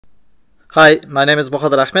Hi, my name is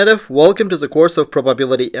dr. Ahmath. Welcome to the course of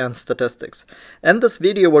Probability and Statistics. In this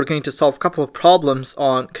video, we're going to solve a couple of problems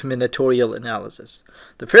on combinatorial analysis.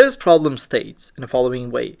 The first problem states in the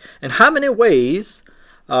following way: in how many ways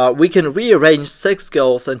we can rearrange 6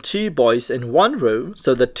 girls and 2 boys in one row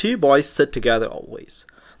so that 2 boys sit together always?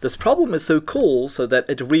 This problem is so cool so that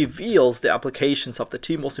it reveals the applications of the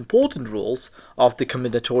 2 most important rules of the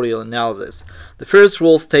combinatorial analysis. The first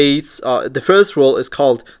rule states, the first rule is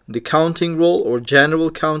called the counting rule or general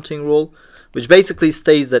counting rule, which basically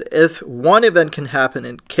states that if one event can happen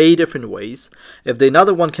in k different ways, if the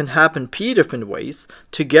another one can happen p different ways,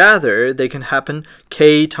 together they can happen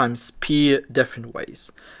k times p different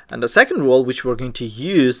ways. And the second rule, which we're going to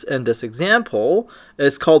use in this example,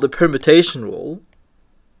 is called the permutation rule.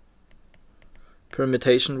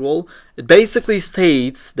 Permutation rule. It basically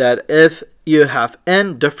states that if you have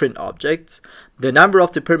n different objects, the number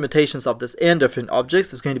of the permutations of this n different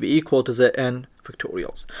objects is going to be equal to the n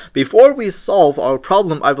factorials. Before we solve our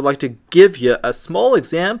problem, I would like to give you a small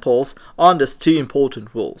examples on these 2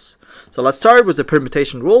 important rules. So let's start with the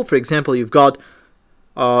permutation rule. For example, you've got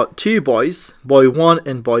 2 boys, boy 1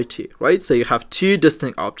 and boy 2, right? So you have 2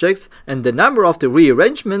 distinct objects, and the number of the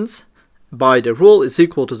rearrangements by the rule is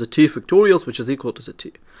equal to the 2 factorials, which is equal to the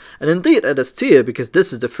 2. And indeed it is 2 because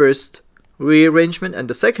this is the first rearrangement and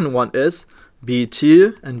the second one is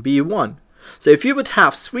b2 and b1. So if you would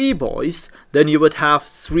have 3 boys, then you would have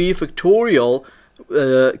 3 factorial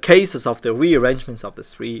cases of the rearrangements of the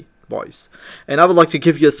 3 boys. And I would like to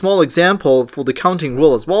give you a small example for the counting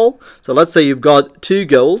rule as well. So let's say you've got 2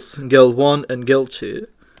 girls, girl 1 and girl 2,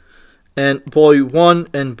 and boy 1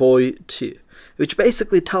 and boy 2. Which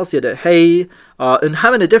basically tells you that, hey, in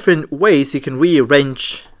how many different ways you can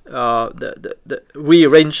rearrange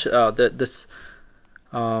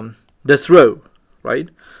this row, right?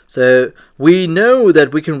 So we know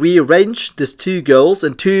that we can rearrange these 2 girls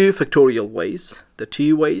in 2 factorial ways, the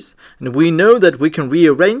 2 ways, and we know that we can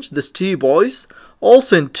rearrange these 2 boys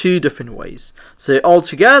also in 2 different ways. So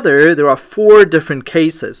altogether there are 4 different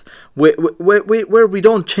cases where we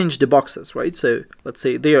don't change the boxes, right? So let's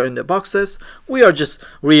say they are in the boxes, we are just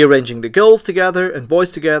rearranging the girls together and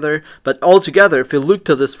boys together, but altogether if you look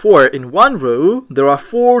to this 4 in one row, there are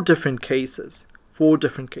 4 different cases. 4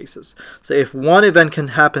 different cases. So if one event can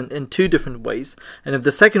happen in 2 different ways, and if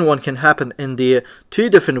the second one can happen in the 2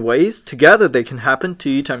 different ways, together they can happen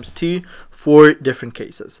 2 times 2, 4 different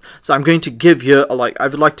cases. So I'm going to give you I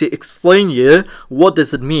would like to explain you what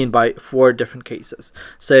does it mean by 4 different cases.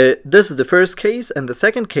 So this is the first case, and the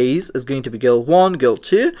second case is going to be girl 1, girl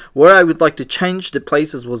 2, where I would like to change the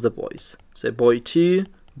places with the boys. So boy 2,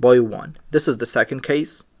 boy 1. This is the second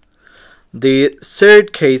case. The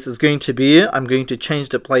third case is going to be, I'm going to change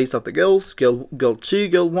the place of the girls, girl 2,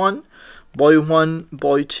 girl 1, boy 1,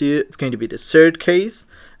 boy 2, it's going to be the third case.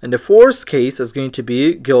 And the fourth case is going to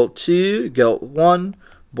be girl 2, girl 1,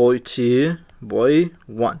 boy 2, boy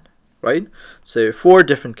 1, right? So 4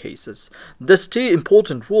 different cases. These 2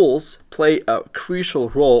 important rules play a crucial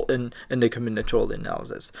role in the combinatorial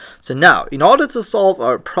analysis. So now, in order to solve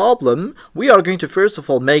our problem, we are going to first of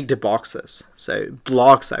all make the boxes. So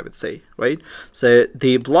blocks, I would say, right? So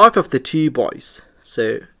the block of the 2 boys.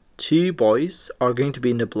 So 2 boys are going to be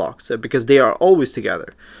in the block, so because they are always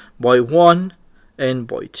together. Boy 1 and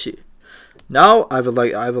boy 2. Now I would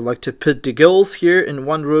like to put the girls here in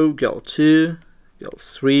one row, girl 2, girl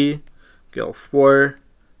 3, girl 4,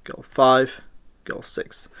 girl 5, girl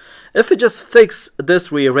 6. If we just fix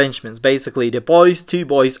this rearrangements, basically the boys, 2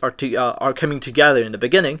 boys are coming together in the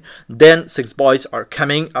beginning, then 6 boys are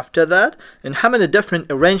coming after that, and how many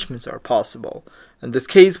different arrangements are possible? In this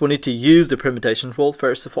case, we need to use the permutation rule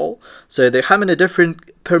first of all. So how many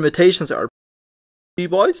different permutations are 2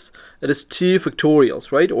 boys? It is 2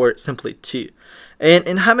 factorials, right? Or simply 2. And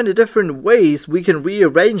in how many different ways we can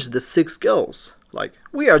rearrange the 6 girls? Like,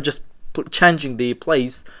 we are just changing the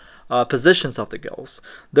positions of the girls.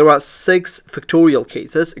 There are 6 factorial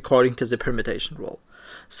cases according to the permutation rule.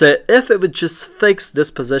 So if it would just fix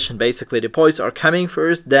this position, basically the boys are coming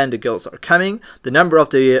first, then the girls are coming, the number of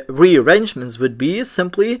the rearrangements would be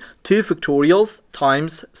simply 2 factorials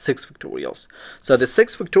times 6 factorials. So the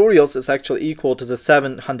 6 factorials is actually equal to the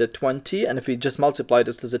 720, and if we just multiply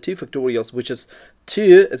this to the 2 factorials, which is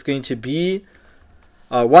 2, it's going to be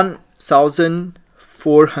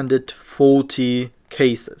 1440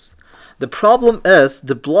 cases. The problem is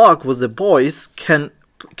the block with the boys can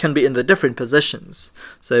be in the different positions.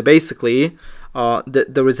 So basically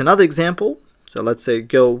there is another example. So let's say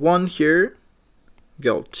girl 1 here,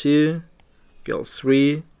 girl 2, girl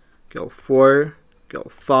 3, girl 4, girl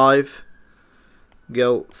 5,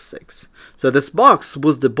 girl 6. So this box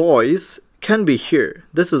with the boys can be here.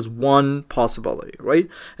 This is one possibility, right?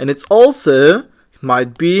 And it's also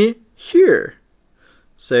might be here.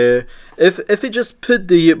 So if we just put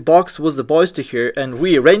the box with the boys to here and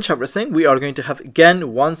rearrange everything, we are going to have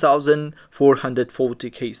again 1440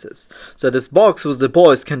 cases. So this box with the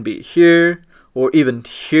boys can be here, or even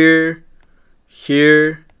here,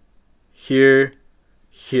 here, here,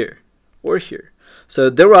 here, or here.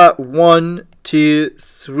 So there are 1, 2,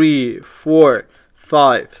 3, 4,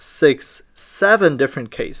 5, 6, 7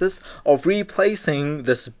 different cases of replacing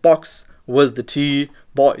this box with the 2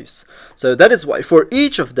 boys. So that is why for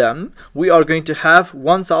each of them we are going to have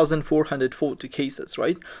 1440 cases,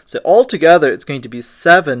 right? So altogether it's going to be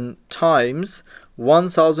 7 times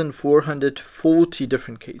 1440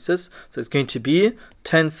 different cases. So it's going to be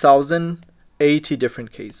 10,080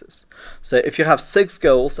 different cases. So if you have 6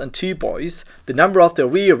 girls and 2 boys, the number of the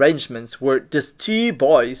rearrangements where just 2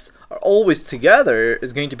 boys are always together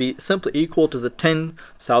is going to be simply equal to the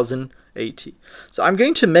 10,080. So I'm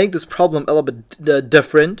going to make this problem a little bit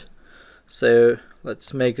different. So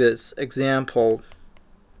let's make this example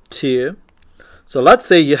 2. So let's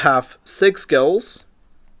say you have 6 girls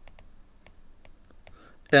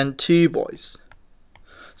and 2 boys.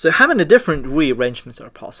 So how many different rearrangements are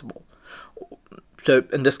possible? So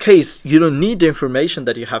in this case, you don't need the information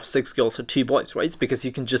that you have 6 girls or 2 boys, right? It's because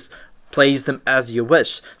you can just place them as you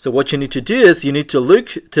wish. So what you need to do is you need to look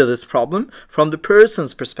to this problem from the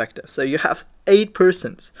person's perspective. So you have 8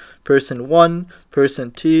 persons. Person 1,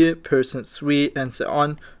 person 2, person 3, and so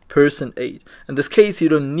on, person 8. In this case, you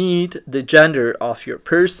don't need the gender of your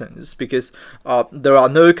persons because there are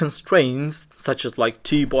no constraints such as like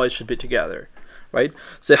 2 boys should be together. Right?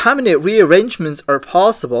 So how many rearrangements are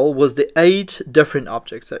possible with the 8 different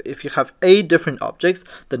objects? So if you have 8 different objects,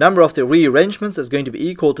 the number of the rearrangements is going to be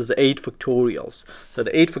equal to the 8 factorials. So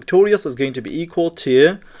the 8 factorials is going to be equal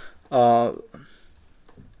to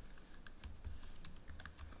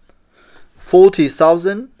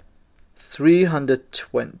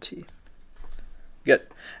 40,320. Good.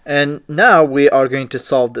 And now we are going to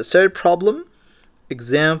solve the third problem.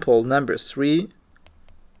 Example number 3.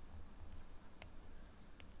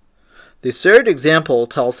 The third example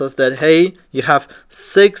tells us that, hey, you have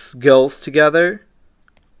 6 girls together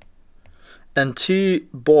and 2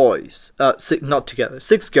 boys. Not together.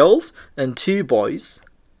 6 girls and 2 boys.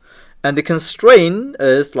 And the constraint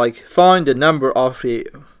is like find the number of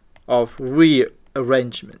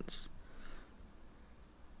rearrangements.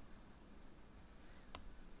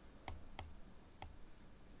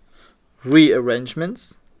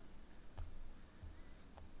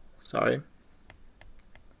 Sorry.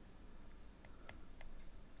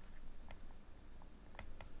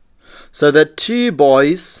 So that 2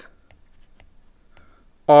 boys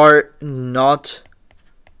are not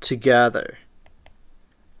together.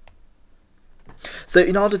 So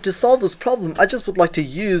in order to solve this problem, I just would like to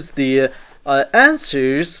use the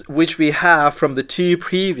answers which we have from the 2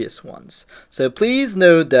 previous ones. So please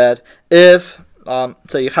note that if,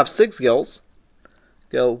 so you have 6 girls,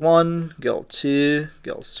 girl 1, girl 2,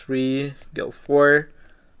 girl 3, girl 4,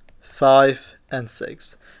 5, and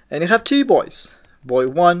 6. And you have 2 boys, boy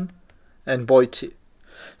 1, and boy 2.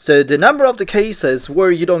 So the number of the cases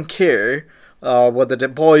where you don't care whether the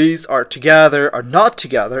boys are together or not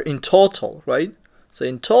together in total, right? So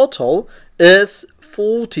in total is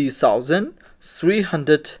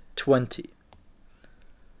 40,320,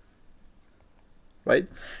 right?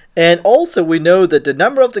 And also we know that the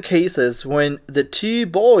number of the cases when the 2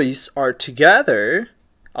 boys are together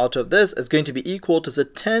out of this is going to be equal to the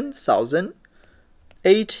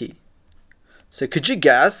 10,080. So could you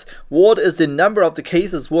guess what is the number of the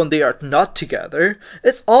cases when they are not together?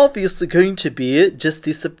 It's obviously going to be just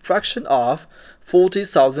the subtraction of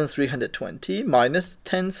 40,320 minus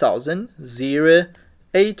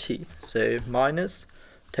 10,080. So minus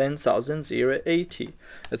 10,080.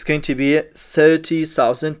 It's going to be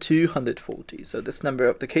 30,240. So this number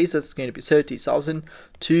of the cases is going to be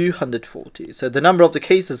 30,240. So the number of the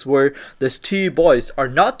cases where these 2 boys are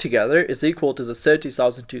not together is equal to the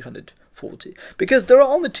 30,240. Because there are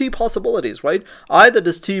only 2 possibilities, right? Either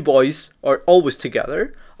these 2 boys are always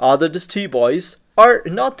together, either these 2 boys are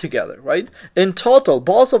not together, right? In total,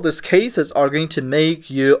 both of these cases are going to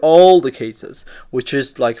make you all the cases, which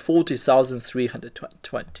is like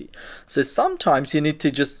 40,320. So sometimes you need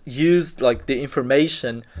to just use like the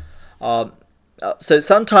information. So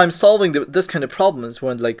sometimes solving this kind of problems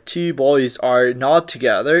when like 2 boys are not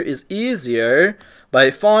together is easier by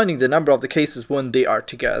finding the number of the cases when they are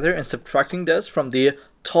together and subtracting this from the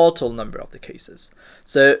total number of the cases.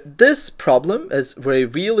 So this problem is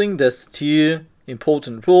revealing these 2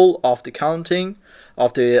 important rule of the counting,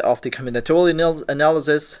 of the combinatorial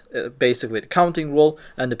analysis, basically the counting rule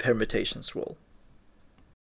and the permutations rule.